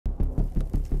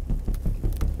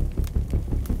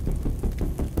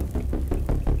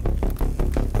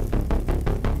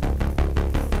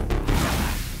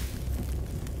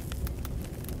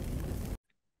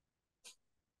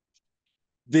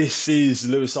This is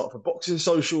Lewis up for Boxing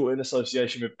Social in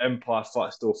association with Empire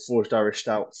Fight Store, Forged Irish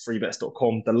Stout,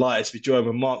 freebets.com. Delighted to be joined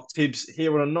with Mark Tibbs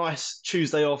here on a nice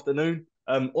Tuesday afternoon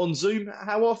on Zoom.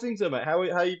 How are things there, mate? How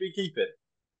you been keeping?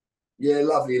 Yeah,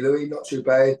 lovely, Louis. Not too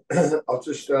bad. I've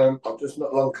just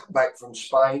not long come back from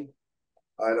Spain.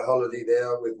 I had a holiday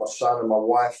there with my son and my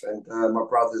wife and my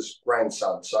brother's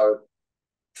grandson. So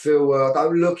feel I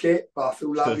don't look it, but I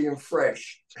feel lovely and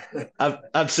fresh.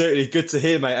 Absolutely good to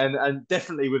hear, mate. And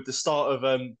definitely with the start of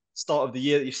the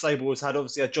year that your stable has had,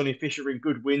 obviously had Johnny Fisher in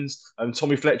good wins,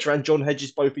 Tommy Fletcher and John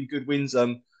Hedges both in good wins.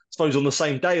 Suppose on the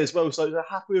same day as well. So they're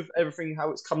happy with everything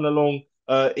how it's coming along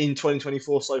in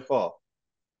 2024 so far.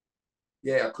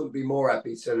 Yeah, I couldn't be more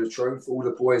happy to tell the truth. All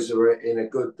the boys are in a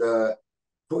good,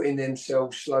 putting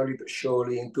themselves slowly but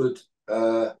surely in good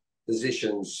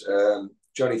positions.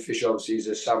 Johnny Fisher obviously is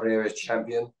a Southern Area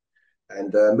champion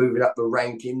and moving up the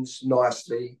rankings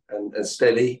nicely and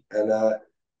steady and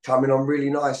coming on really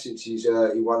nice since he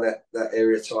won that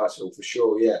area title for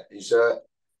sure. Yeah, he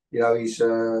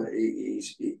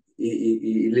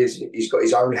lives. He's got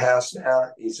his own house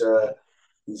now.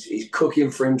 He's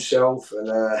cooking for himself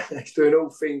and he's doing all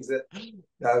things that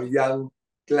young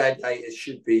gladiators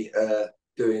should be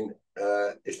doing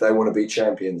if they want to be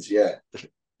champions. Yeah.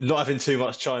 Not having too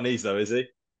much Chinese though, is he?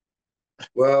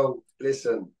 Well,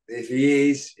 listen, if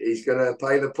he is, he's going to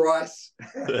pay the price.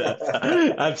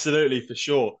 Absolutely, for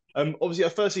sure. Obviously,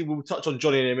 firstly, we'll touch on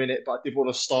Johnny in a minute, but I did want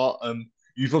to start.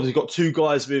 You've obviously got two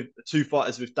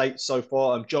fighters with dates so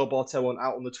far. Joe Bartell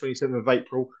out on the 27th of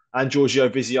April and Giorgio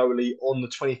Visioli on the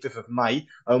 25th of May.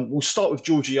 We'll start with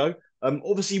Giorgio.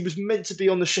 Obviously, he was meant to be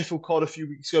on the Sheffield card a few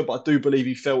weeks ago, but I do believe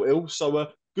he fell ill.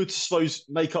 So, good to suppose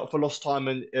make up for lost time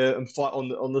and fight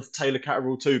on the Taylor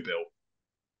Catterall too, Bill.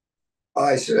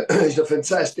 It's a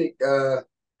fantastic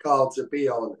card to be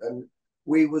on, and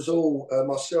we was all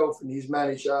myself and his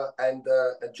manager and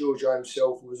Giorgio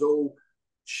himself was all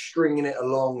stringing it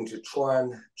along to try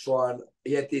and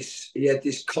he had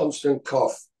this constant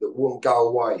cough that wouldn't go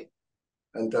away,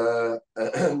 and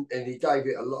and he gave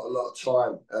it a lot of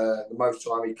time, the most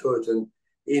time he could, and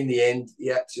in the end he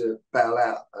had to bail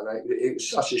out, and it was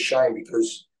such a shame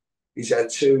because he's had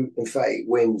two emphatic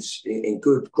wins in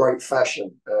great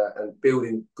fashion and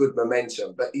building good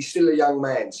momentum. But he's still a young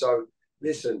man. So,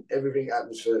 listen, everything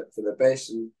happens for the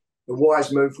best. And the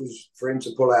wise move was for him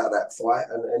to pull out of that fight.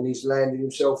 And he's landed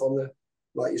himself on the,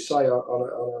 like you say,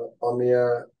 on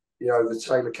the, the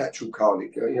Taylor Catterall card.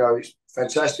 It's a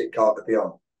fantastic card to be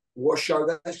on. What a show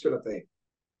that's going to be.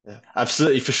 Yeah,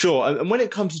 absolutely, for sure. And when it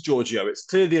comes to Giorgio, it's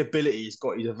clear the ability he's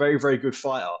got. He's a very, very good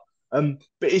fighter.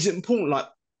 But is it important, like,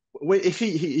 if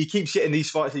he keeps getting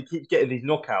these fights, he keeps getting these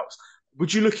knockouts.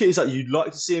 Would you look at it as like you'd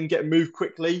like to see him get moved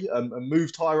quickly and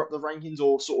moved higher up the rankings,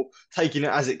 or sort of taking it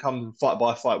as it comes, fight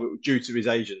by fight, due to his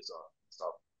age and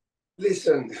stuff?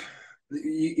 Listen,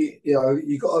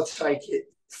 you got to take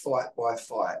it fight by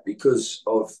fight because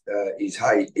of his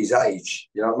age.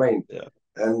 You know what I mean? Yeah.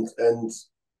 And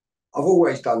I've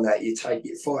always done that. You take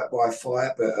it fight by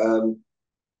fight, but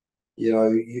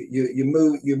you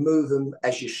move them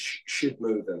as you should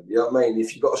move them. You know what I mean?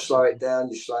 If you've got to slow it down,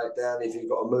 you slow it down. If you've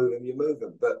got to move them, you move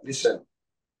them. But listen,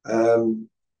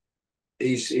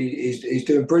 he's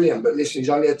doing brilliant. But listen, he's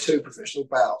only had two professional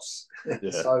bouts,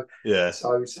 Yeah, so yeah,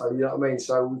 you know what I mean.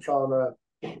 So we can't.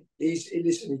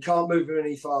 Listen. He can't move him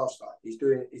any faster. He's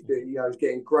doing. He's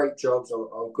getting great jobs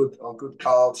on good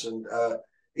cards, and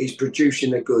he's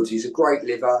producing the goods. He's a great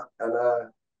liver, and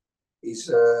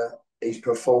he's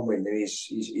performing and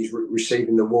he's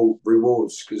receiving the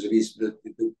rewards because of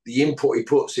the input he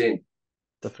puts in.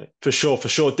 definitely, for sure, for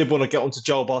sure. Did want to get onto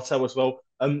Joel Bartel as well.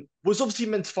 Was obviously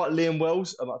meant to fight Liam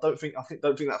Wells. Don't think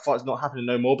that fight's not happening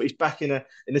no more. But he's back in a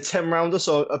 10 rounder,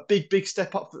 so a big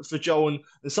step up for Joel,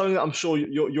 and something that I'm sure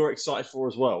you're excited for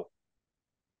as well.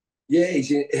 Yeah,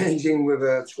 he's in with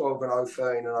a 12-0,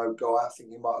 13-0 guy. I think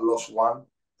he might have lost one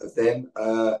of them.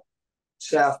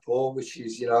 Southpaw, which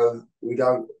is, we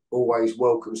don't always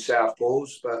welcome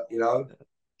Southpaws, but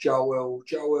Joel,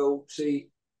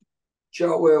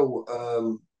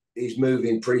 is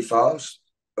moving pretty fast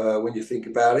when you think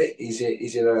about it.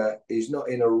 He's not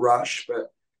in a rush,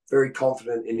 but very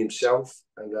confident in himself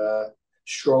and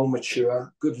strong,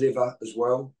 mature, good liver as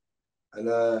well,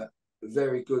 and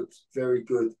very good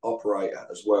operator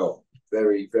as well.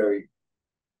 Very, very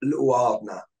little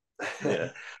hardener. Yeah,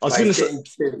 I was But going to he's say. getting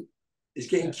cute. He's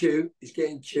getting Yeah, cute. He's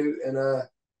getting cute and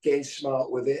getting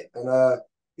smart with it. And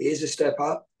it is a step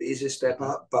up. It is a step mhm,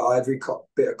 up. But I have every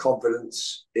bit of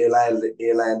confidence he'll handle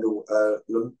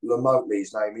Lamotely.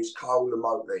 His name is Carl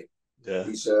Lamotely. yeah,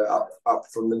 He's up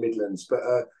from the Midlands. But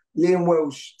Liam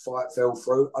Wells' fight fell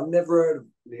through. I never heard of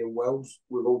Liam Wells,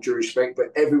 with all due respect,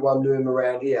 but everyone knew him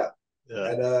around here. Yeah.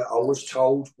 And I was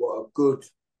told what a good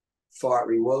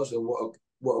fighter he was and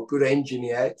what a good engine he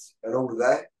had and all of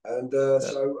that. And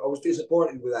so I was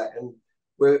disappointed with that. And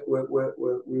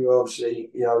we obviously,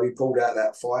 you know, he pulled out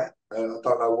that fight. I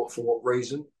don't know for what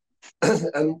reason.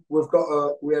 And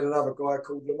we had another guy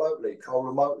called Cole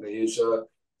Lamotely, who's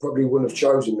probably wouldn't have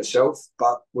chosen myself,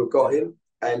 but we've got him.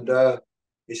 And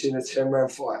it's in a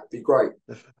 10-round fight. It'd be great.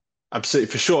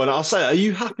 Absolutely, for sure. And I'll say, are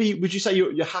you happy? Would you say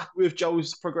you're happy with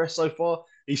Joel's progress so far?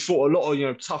 He's fought a lot of, you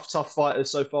know, tough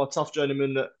fighters so far, tough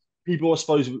journeymen that people, I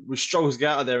suppose, would struggle to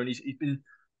get out of there. And he's been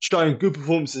showing good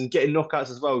performances and getting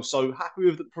knockouts as well. So happy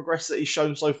with the progress that he's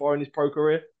shown so far in his pro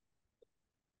career?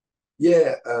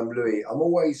 Yeah, Louis, I'm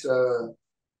always, I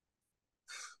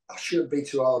shouldn't be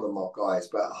too hard on my guys,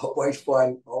 but I always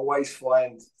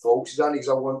find faults. It's only because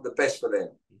I want the best for them.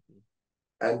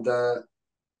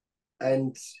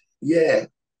 And yeah,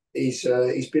 he's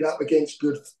been up against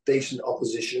good, decent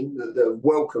opposition that have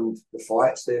welcomed the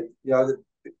fights.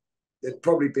 They've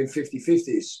probably been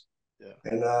 50-50s. Yeah.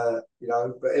 And you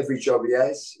know, but every job he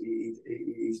has,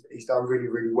 he's done really,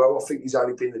 really well. I think he's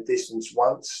only been the distance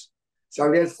once. He's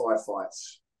only had 5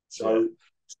 fights. So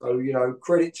you know,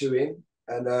 credit to him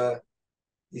and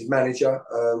his manager,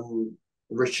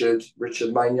 Richard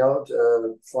Maynard,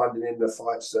 finding him the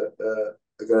fights that are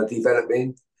going to develop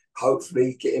him.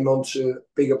 Hopefully, get him onto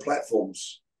bigger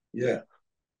platforms. Yeah,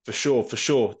 for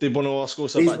sure. Did want to ask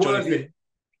also about Johnny.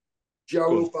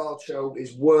 Joel Bartell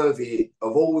is worthy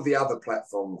of all the other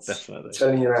platforms. Definitely. I'm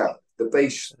telling you now, the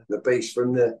beast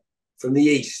from the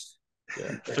East.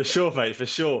 Yeah, for sure, mate, for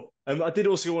sure. I did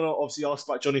also want to obviously ask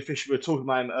about Johnny Fisher. We were talking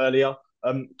about him earlier.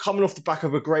 Coming off the back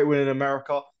of a great win in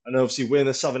America and obviously winning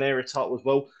the Southern Area title as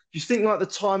well. Do you think like the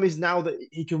time is now that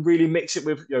he can really mix it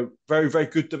with, you know, very, very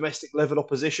good domestic level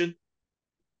opposition?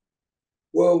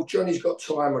 Well, Johnny's got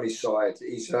time on his side.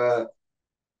 He's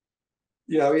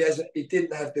you know, he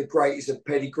didn't have the greatest of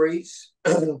pedigrees,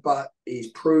 but he's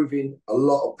proving a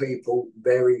lot of people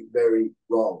very, very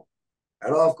wrong.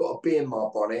 And I've got a bee in my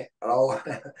bonnet, and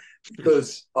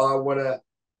because I want to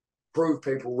prove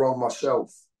people wrong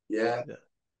myself. Yeah.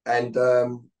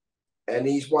 And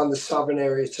he's won the Southern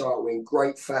Area title in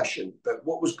great fashion. But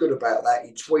what was good about that,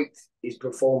 he tweaked his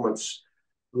performance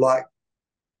like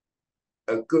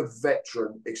a good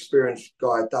veteran, experienced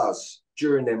guy does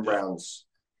during them rounds.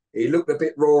 He looked a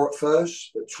bit raw at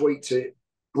first, but tweaked it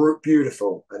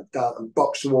beautiful and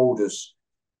boxed the orders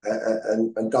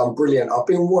and done brilliant. I've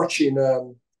been watching,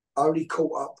 only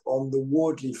caught up on the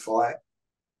Wardley fight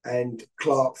and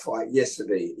Clark fight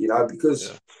yesterday, you know,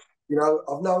 because, you know,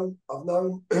 I've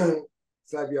known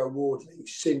Fabio Wardley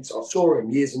since I saw him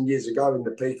years and years ago in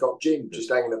the Peacock Gym,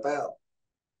 just hanging about.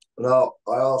 And I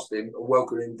asked him and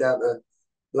welcomed him down to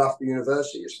Loughborough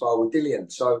University as far with Dillian.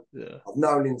 So I've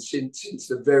known him since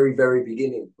the very, very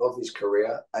beginning of his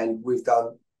career. And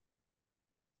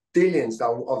Dillian's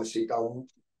obviously done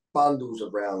bundles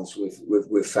of rounds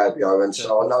with Fabio. And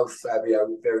so I know Fabio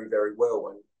very, very well.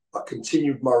 And I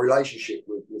continued my relationship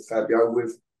with Fabio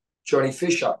with Johnny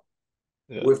Fisher.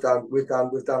 Yeah. We've done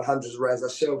hundreds of rounds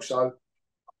ourselves. So,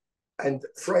 and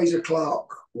Fraser Clark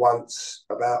once,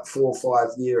 about 4 or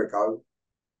 5 years ago,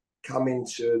 come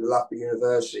into the Loughborough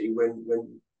University when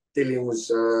Dillian was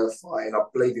fighting, I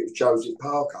believe it was Joseph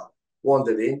Parker,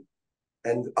 wandered in.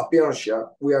 And I'll be honest with you,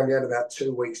 we only had about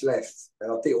 2 weeks left.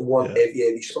 And I didn't want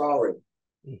heavy sparring.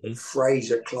 Mm-hmm.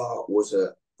 Fraser Clark was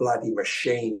a bloody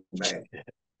machine, man.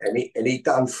 And he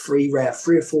done 3 or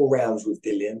 4 rounds with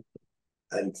Dillian.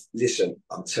 And listen,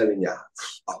 I'm telling you,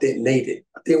 I didn't need it.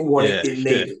 I didn't want it, didn't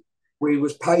need it. We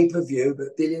was pay-per-view,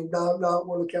 but Dillian, no, I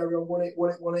want to carry on, want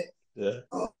it. Yeah.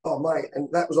 Oh, mate. And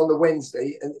that was on the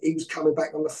Wednesday, and he was coming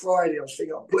back on the Friday. I was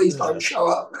thinking, oh, please don't show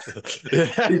up.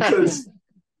 Because,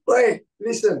 wait,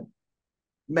 listen,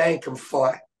 man can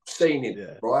fight. I've seen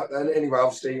him, right? And anyway,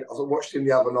 obviously, I watched him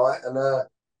the other night, and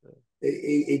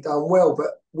he done well.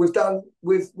 But we've done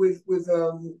with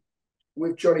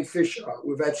Johnny Fisher,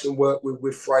 we've had some work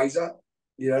with Fraser.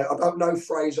 You know, I don't know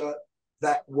Fraser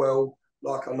that well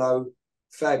like I know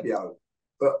Fabio.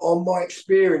 But on my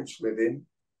experience with him,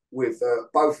 with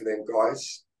both of them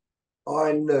guys,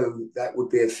 I knew that would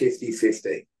be a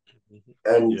 50-50.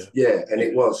 And and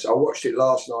it was. I watched it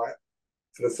last night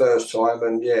for the first time,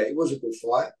 and it was a good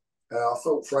fight. I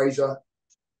thought Fraser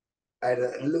had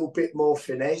a little bit more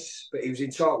finesse, but he was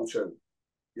entitled to.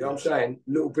 You know what I'm saying?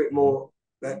 A little bit more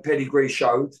that pedigree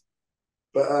showed.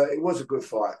 But it was a good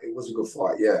fight. It was a good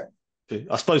fight,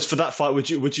 I suppose for that fight, would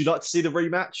you like to see the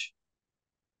rematch?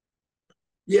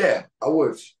 Yeah, I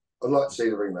would. I'd like to see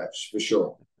the rematch for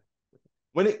sure.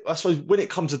 I suppose when it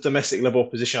comes to domestic level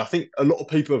opposition, I think a lot of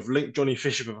people have linked Johnny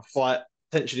Fisher with a fight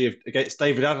potentially against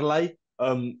David Adelaide,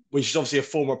 which is obviously a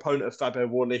former opponent of Fabio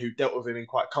Wardley who dealt with him in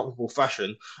quite comfortable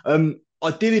fashion.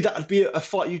 Ideally, that would be a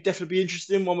fight you'd definitely be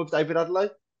interested in, one with David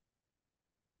Adelaide.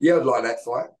 Yeah, I'd like that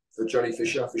fight for Johnny Yeah.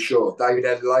 Fisher for sure. David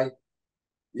Adelaide,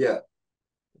 yeah.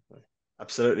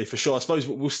 Absolutely, for sure. I suppose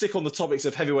we'll stick on the topics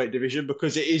of heavyweight division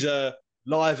because it is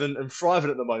live and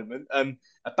thriving at the moment.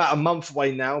 About a month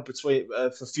away now between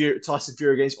for Tyson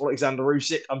Fury against Oleksandr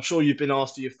Usyk. I'm sure you've been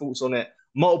asked for your thoughts on it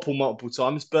multiple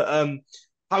times, but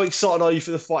how excited are you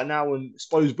for the fight now? And I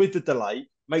suppose with the delay,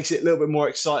 makes it a little bit more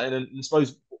exciting. And I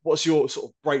suppose what's your sort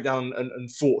of breakdown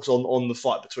and thoughts on the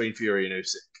fight between Fury and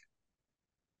Usyk?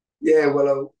 Yeah,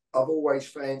 well, I've always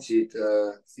fancied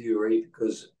Fury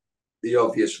because the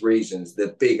obvious reasons,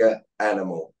 the bigger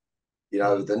animal, you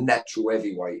know, Mm. the natural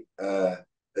heavyweight,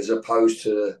 as opposed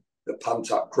to the pumped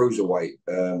up cruiserweight.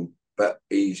 But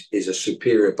he's a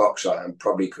superior boxer and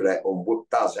probably could have, or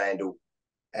does handle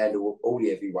all the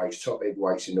heavyweights, top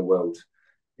heavyweights in the world.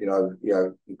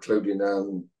 Including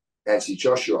Anthony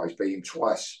Joshua. He's beat him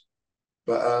twice,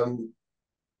 but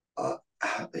uh,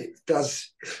 it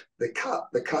does the cut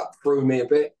threw me a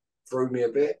bit,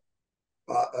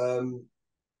 but I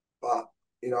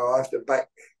have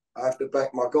to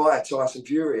back my guy Tyson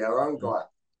Fury, our own guy,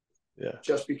 Yeah.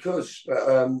 just because.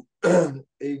 But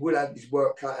he would have his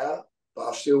work cut out. But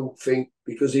I still think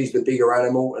because he's the bigger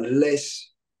animal, unless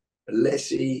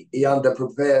he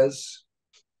underprepares,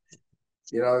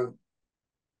 you know,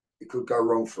 it could go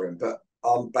wrong for him. But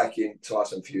I'm backing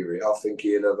Tyson Fury. I think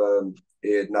he'd have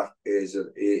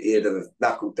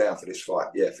knuckled down for this fight.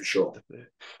 Yeah, for sure.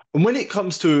 And when it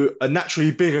comes to a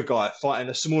naturally bigger guy fighting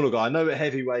a smaller guy, I know at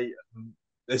heavyweight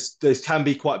there can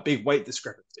be quite big weight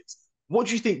discrepancies. What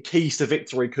do you think keys to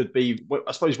victory could be?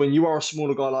 I suppose when you are a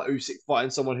smaller guy like Usyk fighting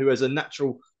someone who has a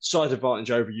natural side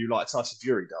advantage over you, like Tyson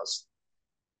Fury does.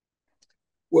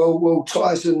 Well,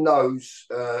 Tyson knows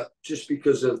just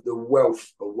because of the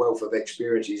wealth of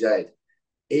experience he's had.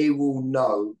 He will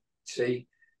know. See,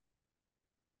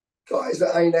 guys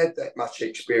that ain't had that much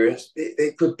experience,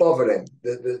 it could bother them.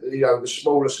 The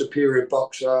smaller, superior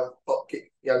boxer,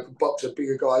 could box a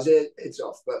bigger guy's heads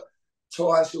off. But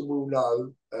Tyson will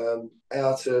know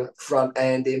how to front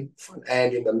hand him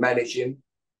and manage him,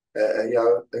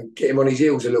 and get him on his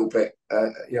heels a little bit.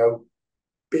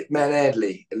 Bit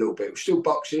manhandly a little bit. Still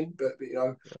boxing, but bit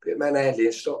manhandly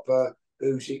and stop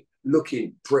Usyk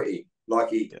looking pretty like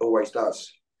he always does.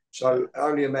 Yeah. So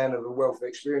only a man of a wealth of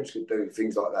experience could do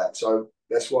things like that. So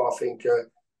that's why I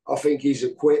think he's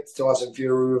equipped Tyson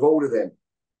Fury with all of them.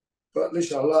 But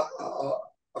listen,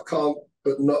 I can't,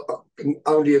 but not. I can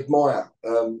only admire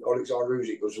Oleksandr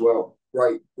Usyk as well.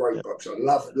 Great Yeah. boxer.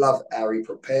 Love how he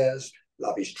prepares.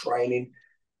 Love his training.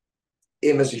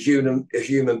 Him as a human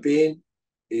being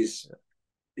is,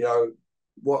 he's a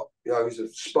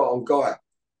spot on guy.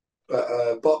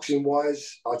 But boxing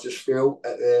wise, I just feel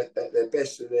at their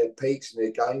best, at their peaks and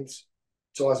their games,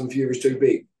 Tyson Fury's too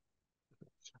big.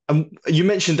 You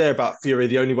mentioned there about Fury.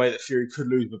 The only way that Fury could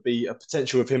lose would be a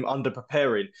potential of him under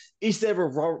preparing. Is there a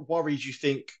worry, do you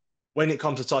think, when it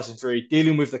comes to Tyson Fury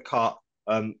dealing with the cut,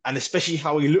 and especially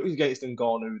how he looks against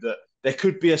Ngannou, that there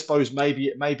could be, I suppose, maybe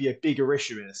a bigger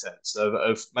issue in a sense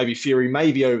of maybe Fury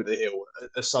maybe over the hill,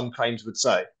 as some claims would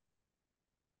say.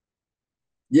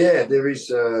 Yeah, there is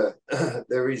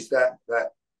there is that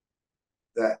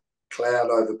cloud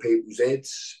over people's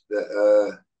heads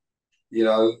that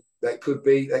could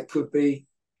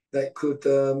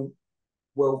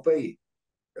well be.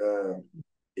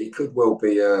 He could well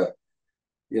be a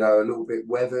little bit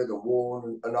weathered and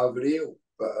worn and over the hill,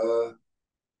 but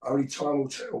only time will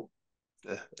tell.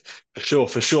 Yeah,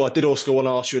 for sure. I did also want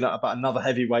to ask you about another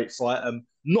heavyweight fight.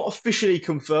 Not officially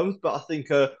confirmed, but I think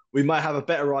we might have a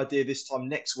better idea this time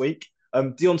next week.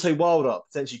 Deontay Wilder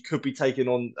potentially could be taking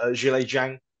on Zhilei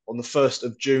Zhang on the 1st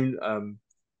of June.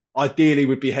 Ideally,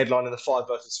 would be headlining the 5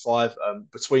 versus 5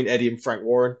 between Eddie and Frank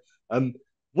Warren.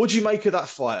 What do you make of that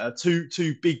fight? Two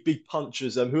big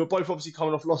punchers who are both obviously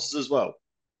coming off losses as well.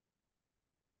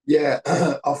 Yeah,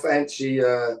 I fancy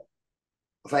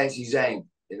Zhang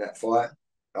in that fight.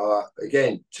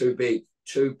 Again, too big,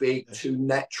 too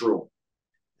natural,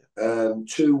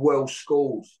 too well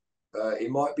schooled. He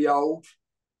might be old-ish.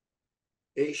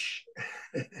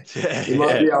 Yeah, He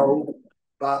might yeah, be old,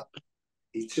 but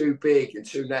he's too big and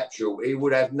too natural. He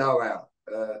would have no out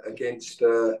against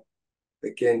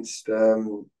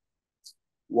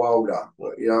Wilder.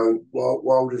 Wilder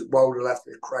will have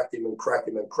to crack him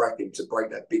to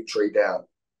break that big tree down.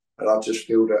 And I just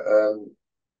feel that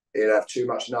he'd have too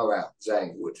much know-how,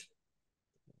 Zhang would.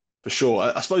 For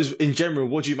sure. I suppose in general,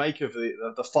 what do you make of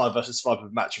the 5 versus 5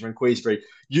 of Matchroom and Queensberry?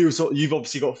 You've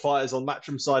obviously got fighters on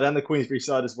Matchroom side and the Queensberry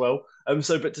side as well.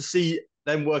 But to see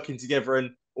them working together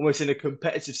and almost in a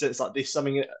competitive sense like this,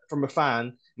 something from a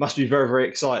fan must be very, very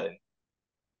exciting.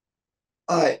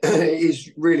 It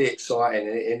is really exciting,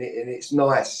 and it's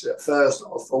nice. At first,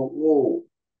 I thought, whoa,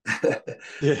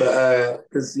 Yeah, but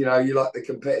because you like the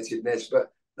competitiveness,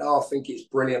 but no, I think it's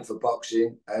brilliant for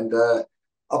boxing. And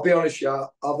I'll be honest, yeah,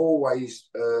 I've always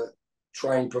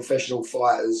trained professional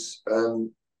fighters. I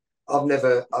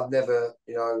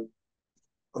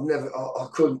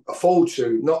couldn't afford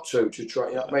not to train.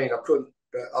 You know what I mean? I couldn't.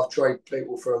 I've trained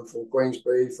people from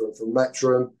Queensberry, from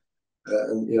Matchroom,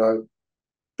 and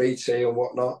BT and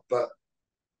whatnot. But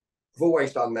I've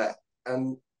always done that,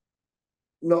 and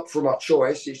not from my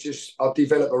choice. It's just I've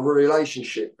developed a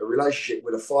relationship with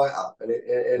a fighter, and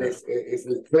yeah, if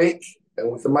we click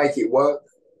and we can make it work,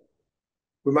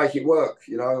 we make it work.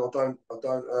 I don't.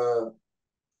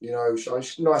 So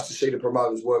it's nice to see the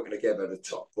promoters working together. The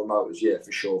top promoters, yeah,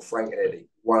 for sure. Frank and Eddie,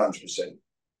 100%.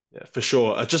 yeah, for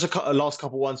sure. Just a last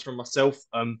couple ones from myself.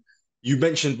 You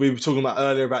mentioned we were talking about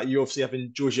earlier about you obviously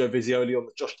having Giorgio Visioli on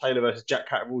the Josh Taylor versus Jack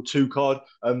Catterall 2 card.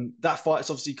 That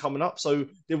fight's obviously coming up, so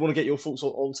did want to get your thoughts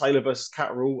on Taylor versus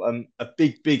Catterall. A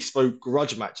big spoke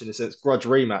grudge match in a sense, grudge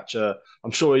rematch.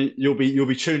 I'm sure you'll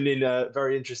be tuning in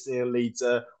very interesting in Leeds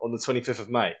on the 25th of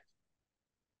May.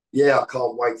 Yeah, I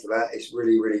can't wait for that. It's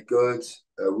really, really good.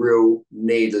 A real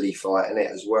needly fight in it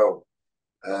as well.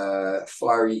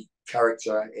 Fiery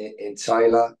character in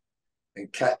Taylor, and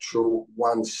Catterall,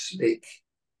 one slick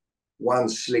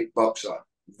boxer.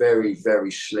 Very,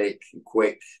 very slick and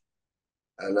quick.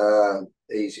 And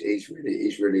he's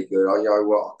really good. I know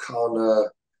what I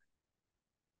can't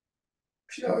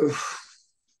you know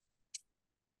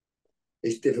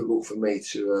it's difficult for me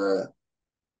to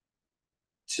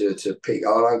pick.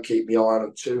 I don't keep my eye on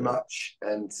them too much,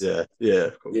 and Yeah, yeah,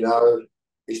 of course.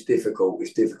 it's difficult.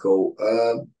 It's difficult.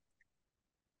 I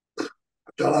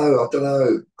don't know. I don't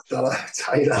know. I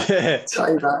don't know. Yeah,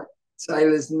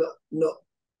 Taylor's not.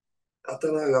 I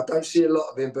don't know. I don't see a lot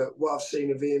of him, but what I've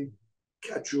seen of him,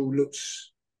 Catterall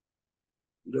looks.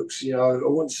 I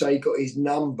wouldn't say he got his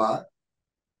number,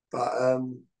 but I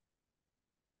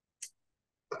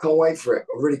can't wait for it.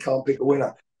 I really can't pick a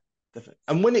winner. definitely.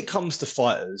 And when it comes to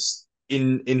fighters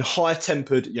in high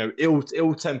tempered,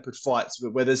 ill tempered fights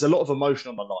where there's a lot of emotion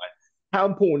on the line, how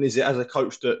important is it as a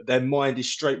coach that their mind is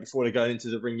straight before they're going into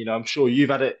the ring? I'm sure you've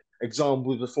had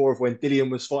examples before of when Dillian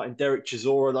was fighting Derek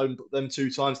Chisora, them 2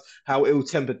 times, how ill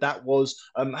tempered that was.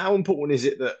 How important is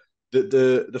it that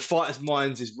the fighters'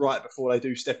 minds is right before they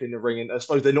do step in the ring, and I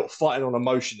suppose they're not fighting on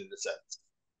emotion in the sense.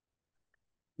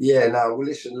 Yeah. No. Well,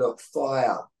 listen. Look,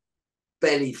 fire.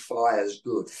 Belly fire's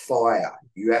good. Fire.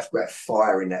 You have to have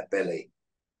fire in that belly,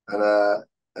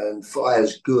 and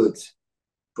fire's good.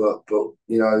 But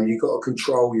you got to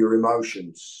control your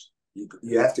emotions.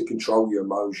 You have to control your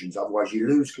emotions, otherwise you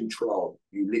lose control.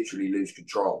 You literally lose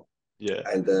control, Yeah,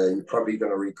 and you're probably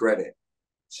going to regret it.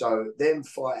 So them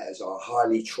fighters are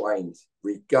highly trained,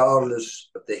 regardless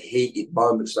of the heated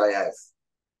moments they have.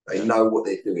 They yeah, know what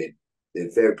they're doing.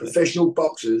 They're very professional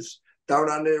boxers. Don't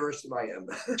underestimate them.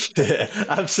 yeah,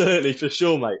 absolutely for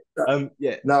sure, mate.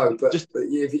 Yeah, No, but just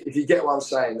yeah, if you get what I'm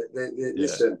saying, yeah.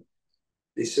 listen,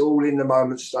 it's all in the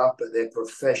moment stuff, but they're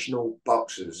professional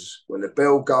boxers. When the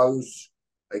bell goes,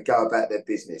 they go about their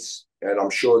business. And I'm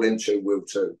sure them two will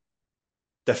too.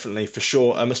 Definitely, for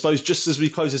sure. I suppose just as we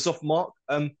close this off, Mark,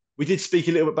 we did speak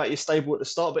a little bit about your stable at the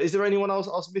start, but is there anyone else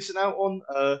I was missing out on?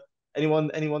 Anyone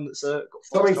that's got fights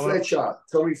Tommy coming up?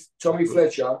 Fletcher. Tommy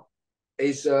Fletcher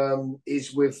is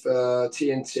with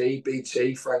TNT,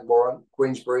 BT, Frank Warren,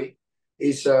 Queensberry.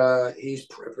 He's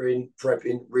prepping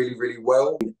really, really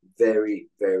well. Very,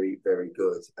 very, very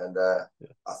good. And Yeah,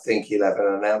 I think he'll have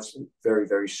an announcement very,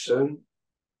 very soon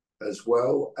as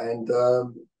well. And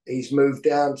he's moved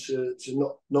down to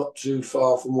not too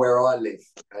far from where I live,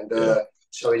 and yeah,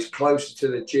 so he's closer to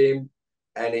the gym,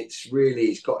 and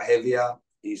he's got heavier.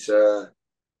 He's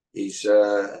he's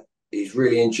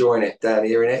really enjoying it down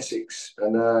here in Essex,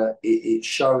 and it's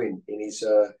showing in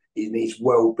his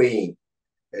well being.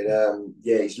 And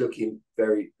yeah, he's looking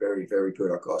very, very, very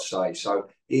good, I've got to say. So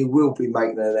he will be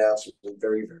making an announcement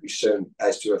very, very soon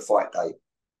as to a fight date.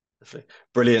 definitely.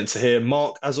 Brilliant to hear.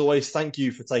 Mark, as always, thank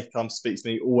you for taking time to speak to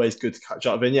me. Always good to catch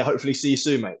up. And yeah, hopefully see you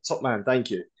soon, mate. Top man,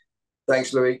 thank you.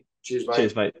 Thanks, Louis. Cheers, mate.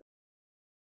 Cheers, mate.